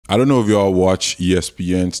I don't know if y'all watch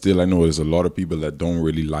ESPN still. I know there's a lot of people that don't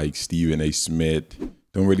really like Stephen A. Smith,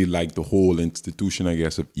 don't really like the whole institution, I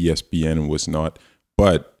guess, of ESPN and what's not.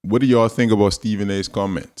 But what do y'all think about Stephen A.'s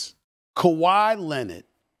comments? Kawhi Leonard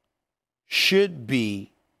should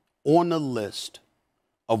be on the list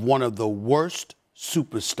of one of the worst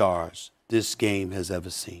superstars this game has ever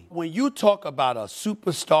seen. When you talk about a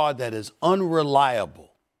superstar that is unreliable,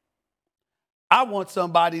 I want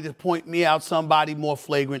somebody to point me out somebody more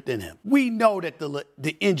flagrant than him. We know that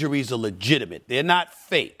the injuries are legitimate. They're not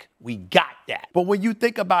fake. We got that. But when you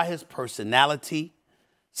think about his personality,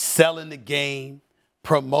 selling the game,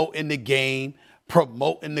 promoting the game,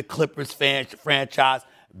 promoting the Clippers franchise,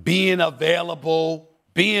 being available.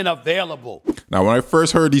 Now, when I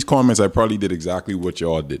first heard these comments, I probably did exactly what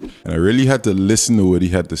y'all did. And I really had to listen to what he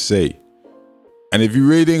had to say. And if you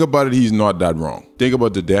really think about it, he's not that wrong. Think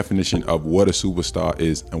about the definition of what a superstar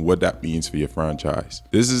is and what that means for your franchise.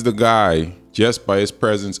 This is the guy, just by his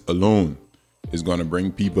presence alone, is going to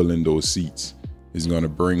bring people in those seats. He's going to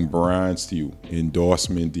bring brands to you,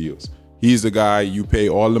 endorsement deals. He's the guy you pay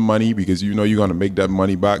all the money because you know you're going to make that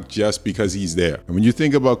money back just because he's there. And when you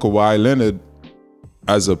think about Kawhi Leonard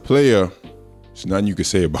as a player, there's nothing you can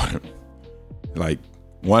say about him. Like,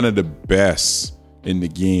 one of the best in the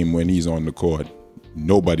game when he's on the court.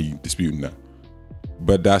 Nobody disputing that.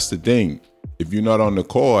 But that's the thing. If you're not on the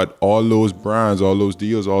court, all those brands, all those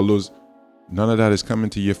deals, none of that is coming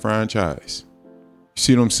to your franchise. You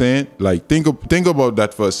see what I'm saying? Like, think about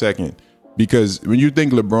that for a second. Because when you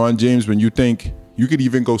think LeBron James, when you think, you could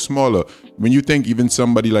even go smaller. When you think even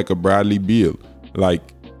somebody like a Bradley Beal,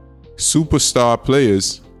 like superstar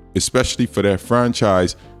players, especially for their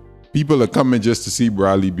franchise, people are coming just to see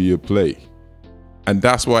Bradley Beal play. And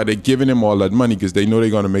that's why they're giving him all that money, because they know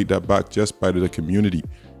they're going to make that back just by the community.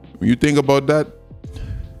 When you think about that,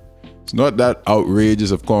 it's not that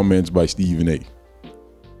outrageous of comments by Stephen A.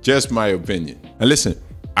 Just my opinion. And listen,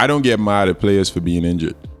 I don't get mad at players for being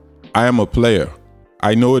injured. I am a player.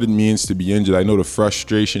 I know what it means to be injured. I know the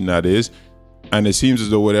frustration that is. And it seems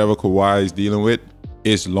as though whatever Kawhi is dealing with,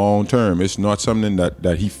 it's long term. It's not something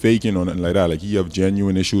that he faking or nothing like that. Like, he have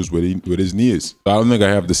genuine issues with his knees. I don't think I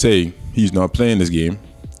have to say he's not playing this game,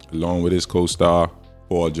 along with his co-star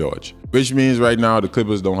Paul George. Which means right now the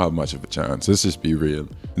Clippers don't have much of a chance. Let's just be real.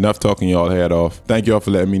 Enough talking y'all head off. Thank y'all for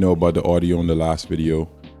letting me know about the audio in the last video.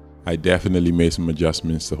 I definitely made some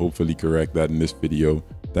adjustments to hopefully correct that in this video.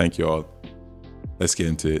 Thank y'all. Let's get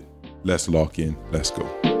into it. Let's lock in. Let's go.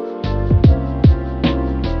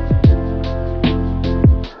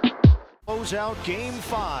 Out game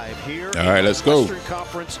 5 here. All right, let's go. Western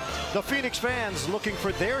Conference. The Phoenix fans looking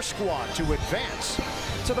for their squad to advance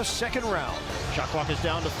to the second round. Shot clock is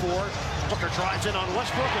down to 4. Booker drives in on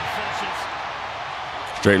Westbrook and finishes.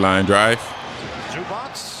 Straight line drive.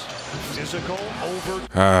 Zubac, physical over.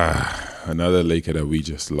 Another Laker that we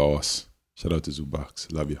just lost. Shout out to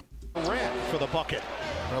Zubac. Love you. Ran for the bucket.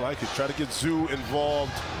 I like it. Try to get Zoo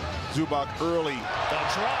involved. Zubac early. The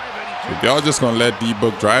drive and if y'all just gonna let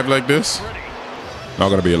D-Book drive like this, not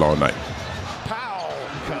gonna be a long night. Powell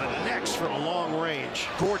connects from a long range.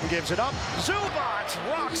 Gordon gives it up. Zubac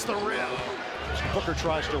rocks the rim. Booker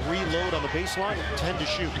tries to reload on the baseline. 10 to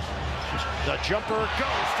shoot. The jumper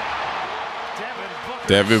goes to Devin Booker.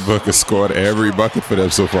 Devin Booker scored every bucket for them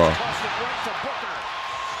so far.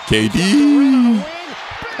 KD.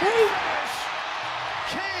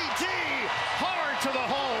 Hard to the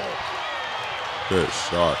hole. Good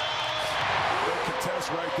shot.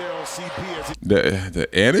 The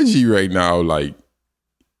energy right now, like,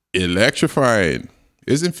 electrifying.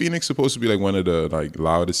 Isn't Phoenix supposed to be like one of the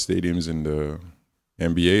loudest stadiums in the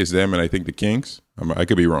NBA? It's them and I think the Kings. I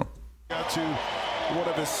could be wrong. Got to one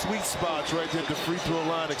of his sweet spots right there, the free throw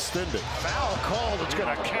line extended. Foul call that's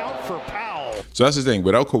going to count for Powell. So that's the thing.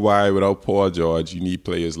 Without Kawhi, without Paul George, you need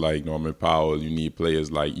players like Norman Powell. You need players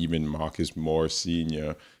like even Marcus Morris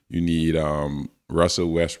Sr. You need Russell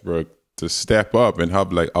Westbrook to step up and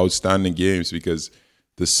have like outstanding games, because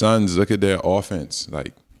the Suns, look at their offense.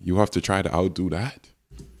 Like, you have to try to outdo that.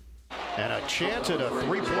 And a chance at a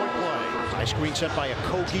three-point play. High screen set by a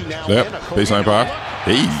Kogi now. Yep, baseline power.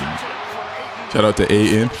 Hey. Shout out to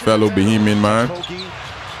A.N., fellow Bohemian man. Clippers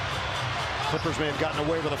may have gotten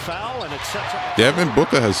away with a foul, and it sets up. Devin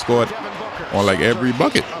Booker has scored on like every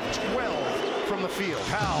bucket. 12 from the field.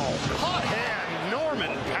 Powell, hot hand,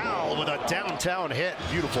 Norman Powell with a downtown hit.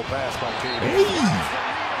 Beautiful pass by KD. Hey.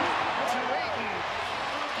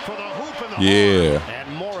 Yeah.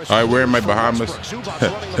 All right, wearing my Bahamas,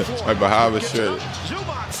 my Bahamas shirt,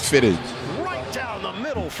 fitted. Right down the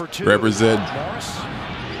middle for 2. Represent.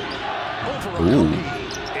 Ooh.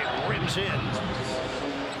 It rims in.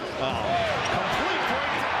 Complete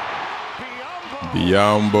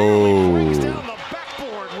breakdown. Biombo. Brings down the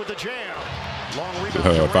backboard with the jam. Long rebound.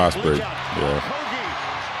 Durant, Fast break. look out. Yeah. Hoagie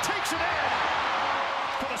takes it in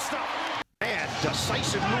for the stop. And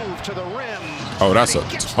decisive move to the rim. Oh, that's a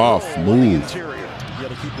tough move. You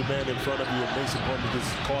got to keep the man in front of you, and Mason Plumlee just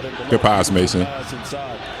caught him. Good pass, Mason.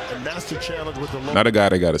 And that's the challenge with the low. Another guy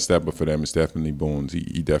that got to step up for them is definitely Bones.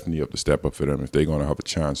 He definitely have to step up for them if they're going to have a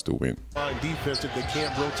chance to win. Defense if they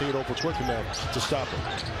can't rotate over quick enough to stop him.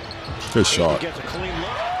 Good shot. He gets a clean look,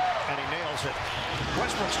 and he nails it.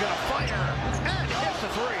 Westbrook's going to fire and hit the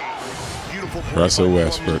three. Beautiful play Russell by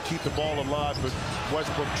Westbrook. to keep the ball alive, but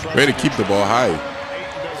Westbrook tries Way to keep the ball high.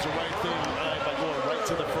 Ayton does the right thing by going right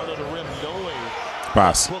to the front of the rim, knowing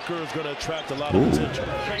Pass. Booker is going to attract a lot of attention.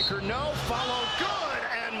 Baker, no, follow good,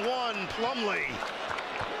 and one, Plumlee.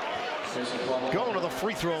 Going to the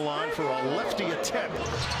free throw line for a lefty attempt.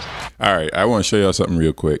 All right, I want to show y'all something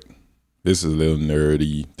real quick. This is a little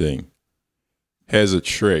nerdy thing. Here's a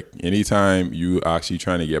trick. Anytime you actually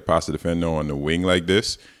trying to get past the defender on the wing like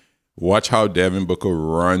this, watch how Devin Booker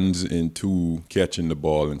runs into catching the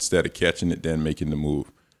ball instead of catching it, then making the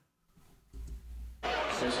move.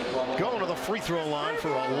 Going to the free throw line for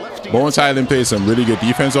a lefty. Bones Highland plays some really good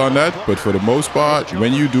defense on that, but for the most part,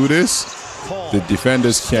 when you do this, the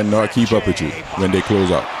defenders cannot keep up with you when they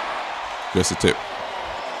close out. Just a tip.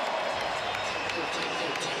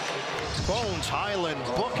 Bones Highland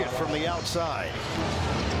book it from the outside.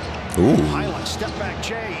 Ooh. Highland step back,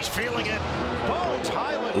 Jay. He's feeling it. Bones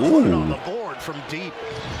Highland put it on the board from deep.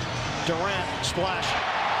 Durant splash.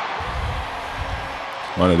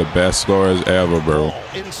 One of the best scorers ever, bro.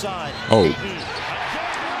 Inside. Oh.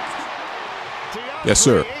 Yes,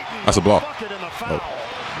 sir. That's a block. Oh.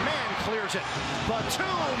 Man clears it.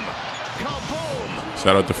 Batum. Kaboom.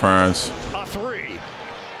 Shout out to France. A three.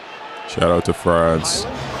 Shout out to France.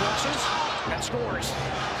 And scores.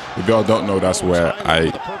 If y'all don't know, that's where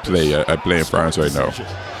I play. I play in France right now.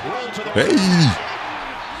 Hey!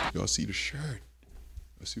 Y'all see the shirt?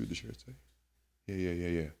 Y'all see what the shirt say?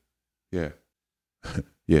 Yeah. Yeah.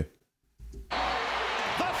 The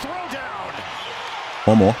throwdown.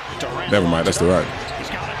 One more. Never mind. That's the right.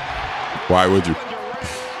 Why would you?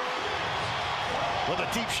 With a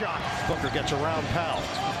deep shot, Booker gets around Powell.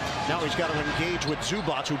 Now he's got to engage with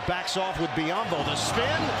Zubac, who backs off with Biombo. The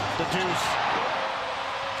spin, the deuce.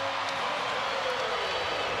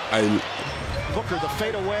 Booker, the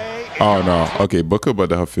fadeaway. Oh no. Okay, Booker about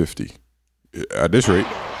to have 50. At this rate.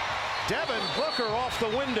 Devin Booker off the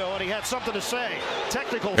window, and he had something to say.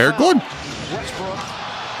 Technical Air foul. good. Westbrook.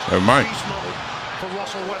 Never mind. Beast mode for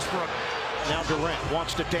Russell Westbrook. Now Durant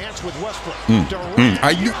wants to dance with Westbrook. Durant.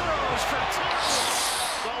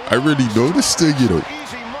 I really noticed it, you know.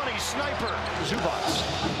 Easy money sniper. Zubac.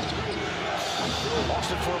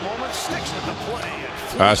 Lost it for a moment. Sticks with the play.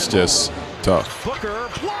 That's just tough. Booker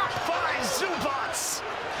blocked by Zubac.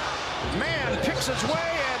 Man picks his way,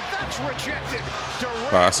 and that's rejected. Durant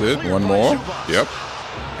Pass it. One more. Zubac.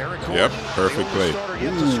 Yep. Perfect play.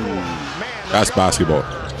 That's basketball.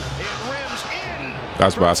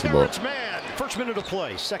 That's basketball. First minute of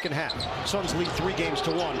play, second half. Suns lead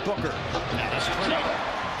 3-1. Booker.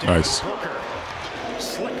 Nice. Booker.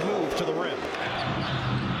 Slick move to the rim.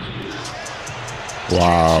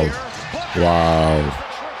 Wow.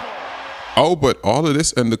 Oh, but all of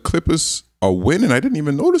this and the Clippers are winning. I didn't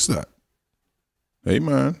even notice that. Hey,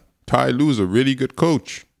 man. Ty Lue's a really good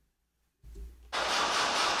coach.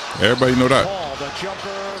 Everybody know that. Ball, the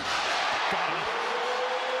jumper.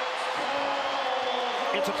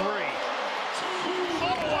 It's a three.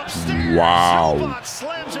 Oh, upstairs. Wow. Zubac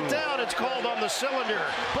slams it down. It's called on the cylinder.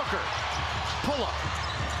 Booker. Pull up.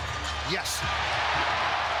 Yes.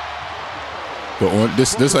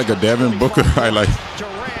 This like a Devin Booker highlight.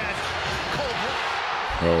 Durant.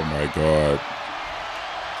 Oh my God.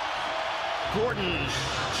 Gordon.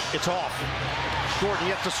 It's off. Gordon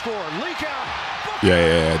yet to score. Leak out.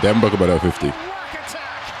 Yeah. Devin Booker about 50. Rock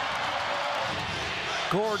attack.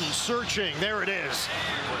 Gordon searching. There it is.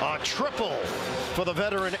 A triple for the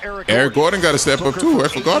veteran Eric Gordon. Eric Gordon got to step up too. I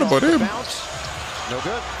forgot about him. No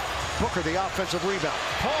good. Booker the offensive rebound.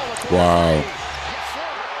 Wow.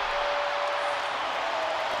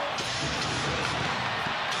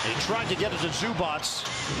 He tried to get it to Zubac.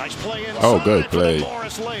 Nice play inside. Oh, good play.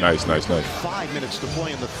 Nice. 5 minutes to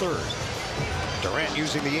play in the third. Durant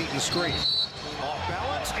using the Ayton screen. Off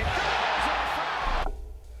balance.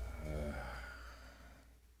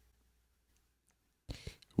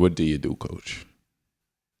 What do you do, Coach?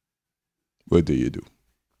 What do you do?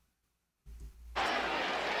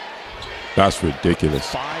 That's ridiculous.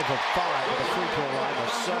 5 of 5 at the free throw line.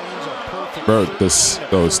 Bro, this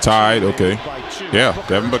was tied. Okay. Yeah,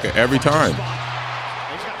 Devin Booker every time.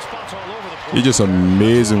 He's just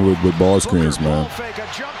amazing with ball screens, man.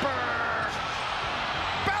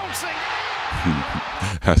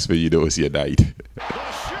 That's what you know it's your night.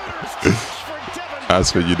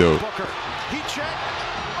 That's what you know.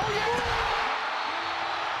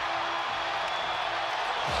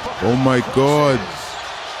 Oh my God.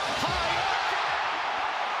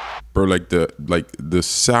 Bro, like the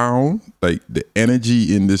sound, like the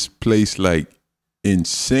energy in this place, like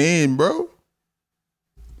insane, bro.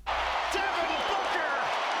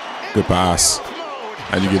 Good pass.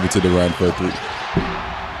 And you give it to Durant for a 3.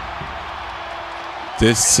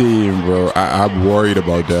 This team, bro, I'm worried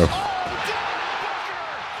about them.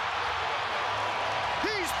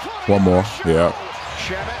 One more, yeah.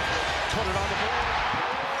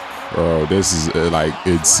 Bro, this is like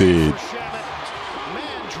insane.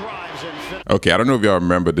 Okay, I don't know if y'all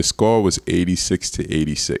remember, the score was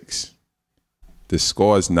 86-86. The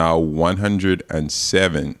score is now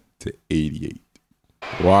 107-88.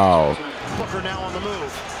 Wow. Booker now on the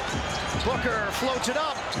move. Booker floats it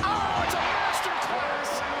up. Oh, it's a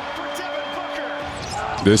masterclass for Devin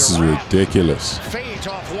Booker. This is ridiculous. Fades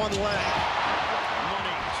off one leg.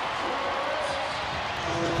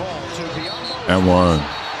 Call to Biombo. And one.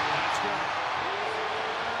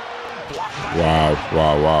 Wow,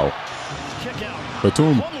 wow, wow. Kick out.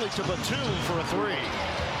 Batum. Plumlee to Batum for a 3.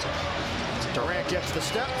 Durant gets the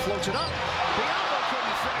step, floats it up. Biombo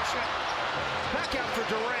couldn't finish it. Back out for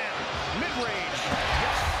Durant. Mid-range.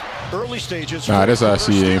 Yes. Early stages. Nah, this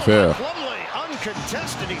actually ain't fair. Plumlee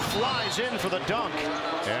uncontested. He flies in for the dunk.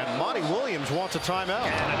 And Monty Williams wants a timeout.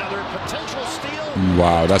 And another potential steal.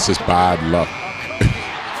 Wow, that's just bad luck.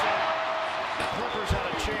 Clippers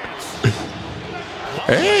had a chance.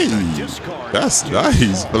 Hey, that's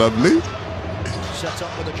nice, lovely. Sets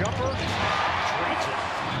up with a jumper.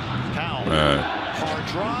 Powell. Hard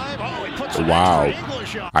drive. Oh, he puts Wow.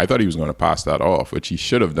 English up. I thought he was going to pass that off, which he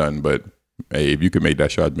should have done, but hey, if you could make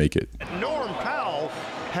that shot, make it. Norm Powell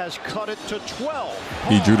has cut it to 12.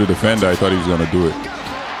 He drew the defender. I thought he was going to do it.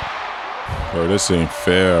 Bro, this ain't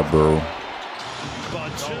fair, bro.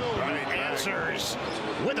 Batum answers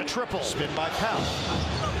with a triple. Spin by Powell.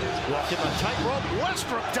 Walking the tightrope.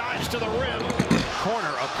 Westbrook dives to the rim.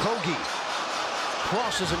 Corner of Kogi.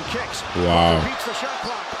 Crosses and kicks. Wow. Beats the shot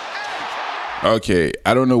clock. Okay,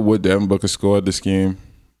 I don't know what Devin Booker scored this game,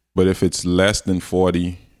 but if it's less than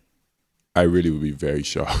 40, I really would be very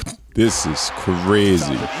shocked. This is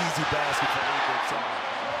crazy. Into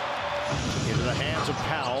the hands of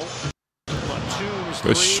Powell. Batum's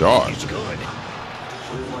Good 3 shot. is good.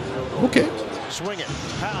 Okay. Swing it.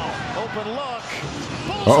 Powell. Open look.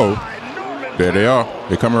 Uh-oh. Bullseye. Norman There they are.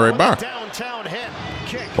 They're coming right back. Downtown hit.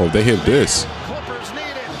 Kick. Oh, they hit this. Clippers need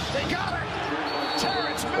it. They got it.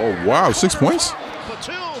 Terrence Oh, wow. 6 points?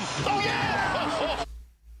 Batum. Oh, yeah.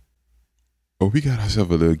 Oh, we got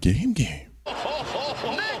ourselves a little game. Nick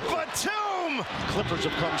Batum. Clippers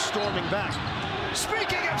have come storming back.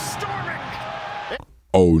 Speaking of storming.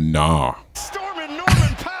 Oh, nah. Storming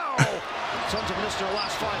Norman Powell. Suns have missed their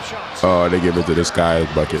last 5 shots. Oh, they give it to this guy's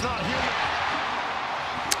bucket. Not here.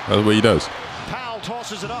 That's what he does. Powell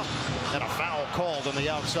tosses it up. And a foul called on the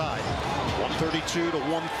outside. 132 to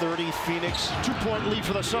 130. Phoenix. 2-point lead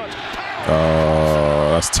for the Suns. Oh,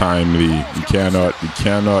 that's timely. You cannot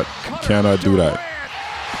do that.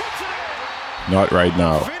 Not right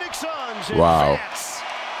now. Phoenix Suns Wow. advance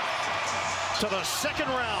to the second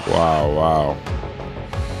round. Wow.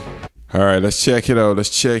 All right, let's check it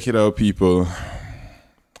out. People.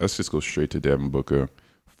 Let's just go straight to Devin Booker.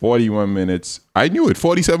 41 minutes. I knew it.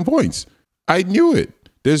 47 points. I knew it.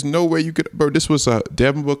 There's no way you could. Bro, this was a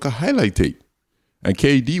Devin Booker highlight tape. And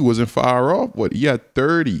KD wasn't far off. What? He had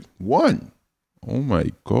 31. Oh, my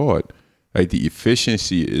God. Like, the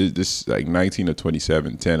efficiency is this, like, 19 of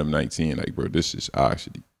 27, 10 of 19. Like, bro, this is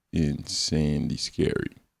actually insanely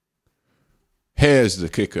scary. Here's the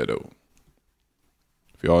kicker, though.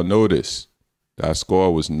 If y'all notice, that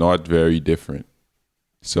score was not very different.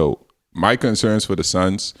 So, my concerns for the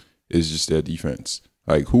Suns is just their defense.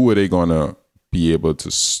 Like, who are they going to be able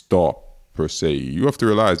to stop, per se? You have to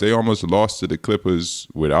realize they almost lost to the Clippers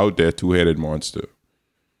without their two-headed monster.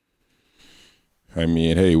 I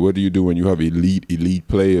mean, hey, what do you do when you have elite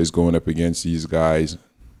players going up against these guys?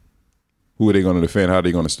 Who are they going to defend? How are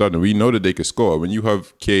they going to start them? We know that they can score. When you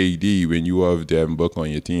have KD, when you have Devin Booker on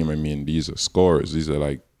your team, I mean, these are scorers. These are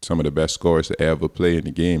like some of the best scorers to ever play in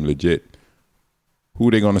the game, legit. Who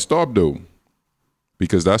are they going to stop, though?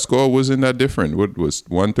 Because that score wasn't that different. What was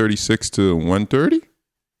 136 to 130?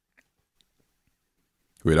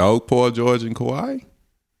 Without Paul George and Kawhi?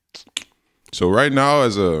 So right now,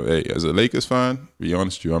 as a Lakers fan, to be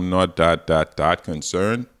honest with you, I'm not that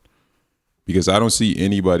concerned because I don't see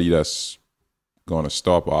anybody that's gonna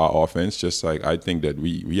stop our offense. Just like I think that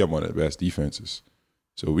we have one of the best defenses,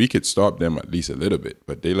 so we could stop them at least a little bit.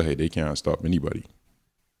 But they can't stop anybody.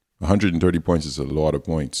 130 points is a lot of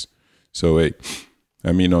points. So hey,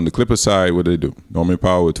 I mean, on the Clippers side, what they do? Norman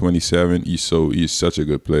Powell with 27. He's such a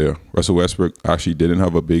good player. Russell Westbrook actually didn't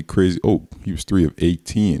have a big crazy. Oh, he was 3 of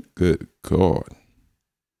 18. Good God,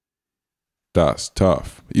 that's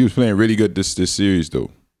tough. He was playing really good this series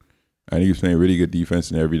though, and he was playing really good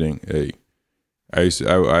defense and everything. Hey,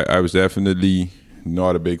 I was definitely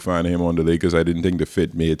not a big fan of him on the Lakers. I didn't think the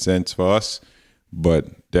fit made sense for us,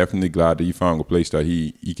 but definitely glad that he found a place that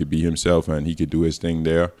he could be himself and he could do his thing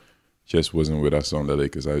there. Just wasn't with us on the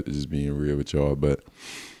Lakers. I was just being real with y'all, but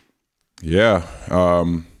yeah.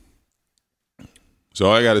 So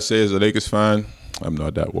all I gotta say as a Lakers fan, I'm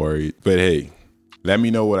not that worried. But hey, let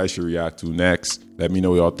me know what I should react to next. Let me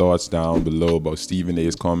know your thoughts down below about Stephen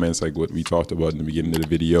A's comments, like what we talked about in the beginning of the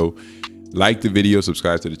video. Like the video,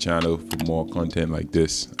 subscribe to the channel for more content like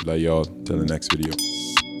this. I love y'all. Till the next video.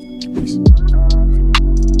 Peace.